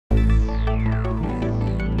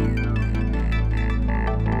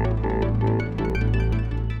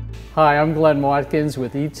Hi, I'm Glen Watkins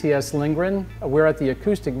with ETS-Lindgren. We're at the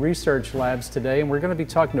Acoustic Research Labs today, and we're going to be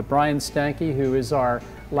talking to Brian Stankey, who is our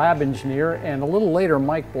lab engineer, and a little later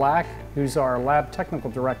Mike Black, who's our lab technical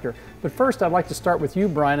director. But first, I'd like to start with you,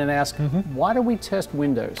 Brian, and ask, why do we test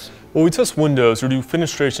windows? Well, we test windows or do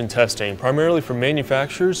fenestration testing primarily for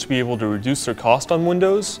manufacturers to be able to reduce their cost on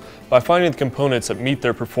windows by finding the components that meet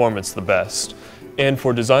their performance the best, and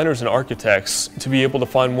for designers and architects to be able to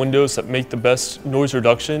find windows that make the best noise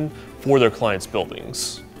reduction for their clients'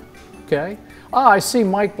 buildings. Okay. I see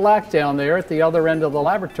Mike Black down there at the other end of the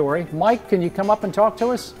laboratory. Mike, can you come up and talk to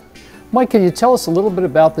us? Mike, can you tell us a little bit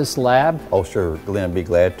about this lab? Oh, sure, Glenn, I'd be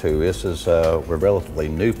glad to. This is a relatively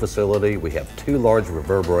new facility. We have two large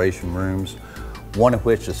reverberation rooms, one of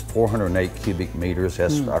which is 408 cubic meters.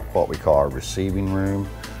 That's what we call our receiving room.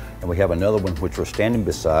 And we have another one which we're standing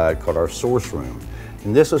beside called our source room.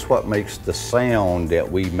 And this is what makes the sound that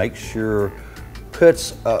we make sure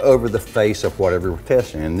puts over the face of whatever we're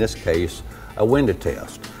testing. In this case, a window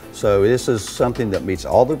test. So this is something that meets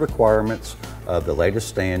all the requirements of the latest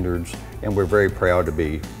standards, and we're very proud to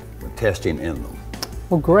be testing in them.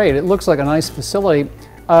 Well, great. It looks like a nice facility.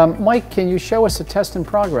 Mike, can you show us a test in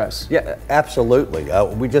progress? Yeah, absolutely.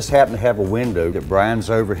 We just happen to have a window that Brian's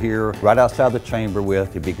over here right outside the chamber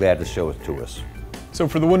with. He'd be glad to show it to us. So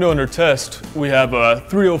for the window under test, we have a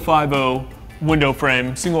 3050 window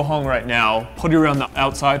frame, single hung right now, putty around the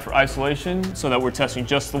outside for isolation so that we're testing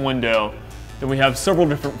just the window. Then we have several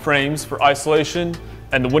different frames for isolation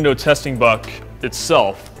and the window testing buck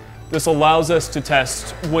itself. This allows us to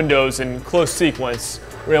test windows in close sequence.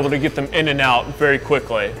 We're able to get them in and out very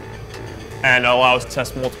quickly and allow us to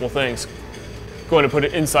test multiple things. Going to put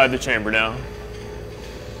it inside the chamber now.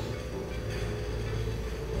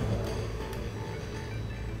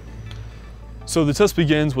 So the test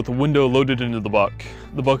begins with the window loaded into the buck.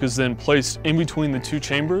 The buck is then placed in between the two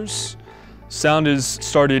chambers. Sound is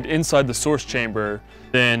started inside the source chamber,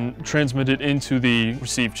 then transmitted into the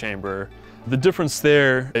receive chamber. The difference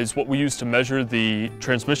there is what we use to measure the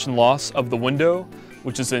transmission loss of the window,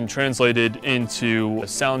 which is then translated into a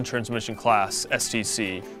sound transmission class,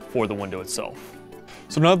 STC, for the window itself.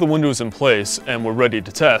 So now that the window is in place and we're ready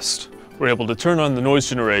to test, we're able to turn on the noise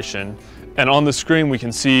generation, and on the screen we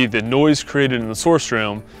can see the noise created in the source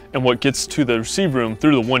room and what gets to the receive room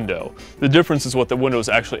through the window. The difference is what the window is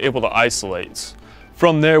actually able to isolate.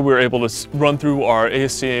 From there, we're able to run through our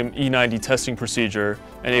ASTM E90 testing procedure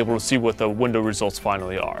and able to see what the window results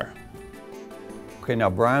finally are. Okay, now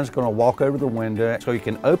Brian's going to walk over the window so you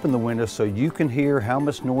can open the window so you can hear how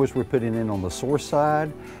much noise we're putting in on the source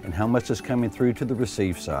side and how much is coming through to the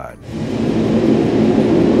receive side.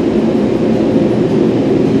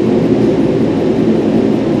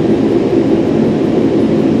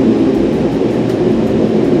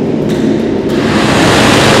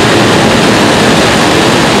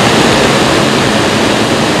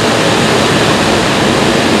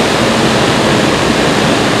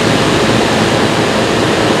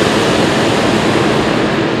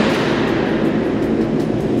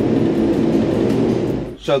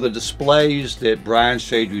 So the displays that Brian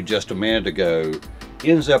showed you just a minute ago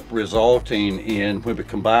ends up resulting in, when we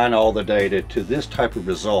combine all the data, to this type of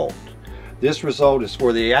result. This result is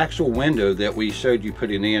for the actual window that we showed you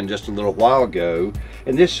putting in just a little while ago,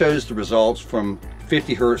 and this shows the results from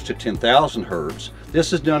 50 Hertz to 10,000 Hertz.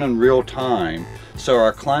 This is done in real time, so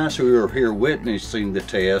our clients who are here witnessing the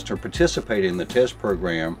test or participating in the test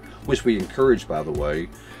program, which we encourage, by the way,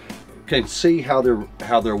 can see how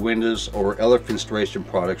their windows or other fenestration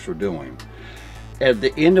products are doing. At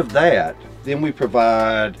the end of that, then we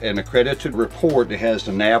provide an accredited report that has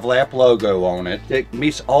the NavLab logo on it that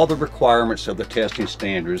meets all the requirements of the testing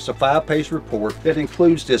standards. It's a 5-page report that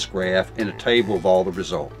includes this graph and a table of all the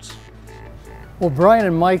results. Well, Brian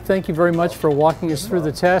and Mike, thank you very much for walking us through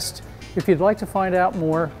the test. If you'd like to find out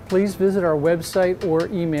more, please visit our website or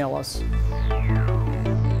email us.